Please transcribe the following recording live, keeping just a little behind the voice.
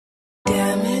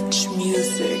Touch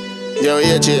music. Yo,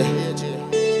 AJ,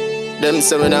 them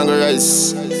say me not go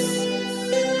rise.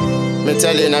 Me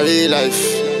tell you in a real life,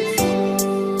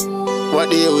 what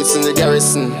the youths in the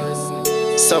garrison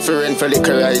suffering for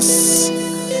liquor rice.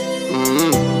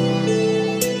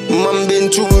 Man been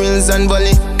through hills and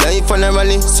valley, life on a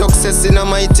rally, success in a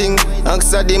my thing.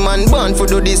 Ask the man born for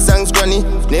do these songs granny.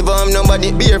 Never have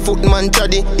nobody barefoot man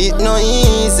traddy. It no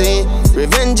easy.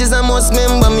 Revenge is a must,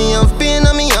 remember me have pain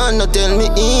on me heart, no tell me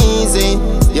easy.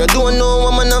 You don't know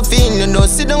what man I feel, you don't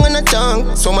sit down and a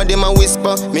tongue. Some of them a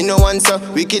whisper, me no answer.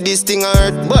 Wicked this thing a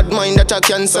hurt, bad mind that a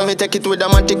cancer. Me take it with a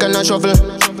matic and a shovel.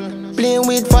 Play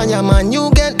with fire, man, you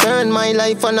get burned. My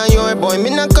life and a your boy, me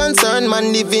not concerned,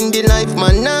 man. Living the life,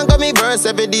 man. Now got me verse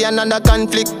every day, another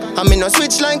conflict. I me no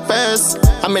switch like first,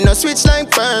 I me no switch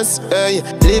like first. Hey,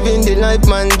 living the life,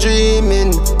 man,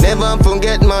 dreaming. Never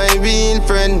forget my real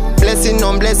friend. Blessing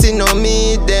on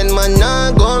me, then man,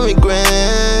 not gon'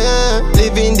 regret.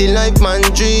 Living the life, man,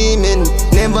 dreaming.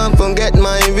 Never forget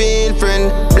my real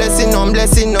friend. Blessing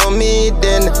on me,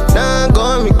 then not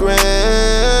gon'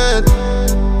 regret.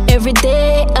 Every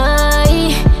day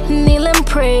I kneel and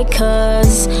pray,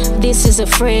 cause this is a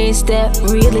phrase that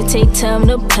really take time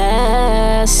to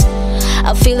pass.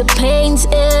 I feel the pains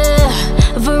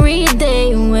every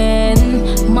day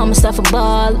when mama start to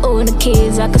ball over the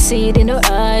kids. I can see it in her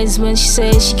eyes when she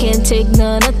says she can't take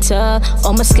none at all.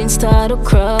 All my skin start to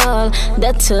crawl.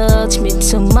 That touch me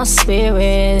to my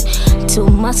spirit, to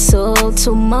my soul,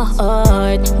 to my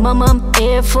heart. Mama, I'm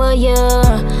here for you.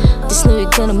 Just knew you're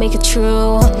gonna make it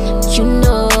true. You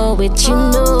know it, you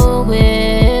know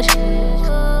it.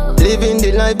 Living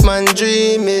the life, man,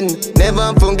 dreaming.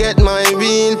 Never forget my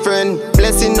real friend.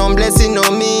 Blessing on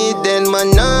me, then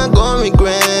man, not gon'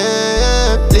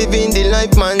 regret. Living the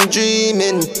life, man,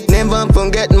 dreaming. Never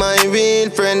forget my real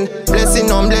friend. Blessing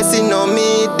on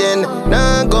me, then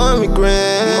not gon'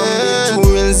 regret. Two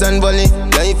hills and valley,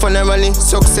 life on a rally,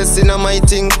 success in a my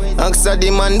thing. Ask the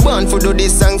man born for do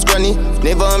these songs granny.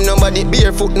 Never have nobody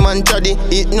barefoot man traddy.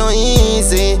 It no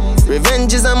easy.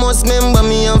 Revenge is a must, remember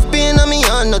me have pain on me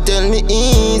heart, no tell me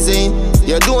easy.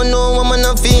 You don't know what man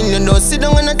I feel, you don't sit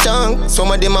down and a tongue.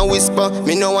 Some of them a whisper,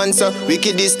 me no answer.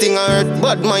 Wicked this thing a hurt,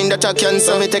 bad mind that a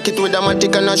cancer. Me take it with a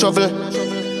matic and a shovel.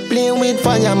 Play with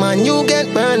fire, man, you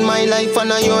get burned. My life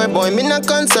and a your boy, me not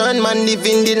concerned, man.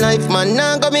 Living the life, man,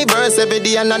 now got me verse every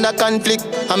day, another conflict.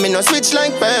 I me no switch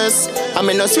like first, I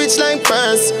me no switch like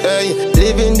first. Hey,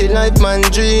 living the life, man,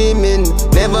 dreaming.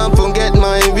 Never forget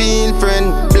my real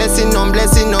friend. Blessing on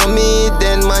me,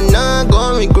 then man, not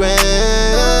gon'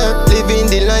 regret. Living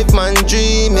the life, man,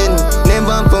 dreaming.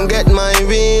 Never forget my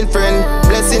real friend.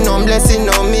 Blessing on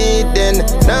me, then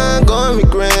not gon'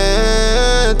 regret.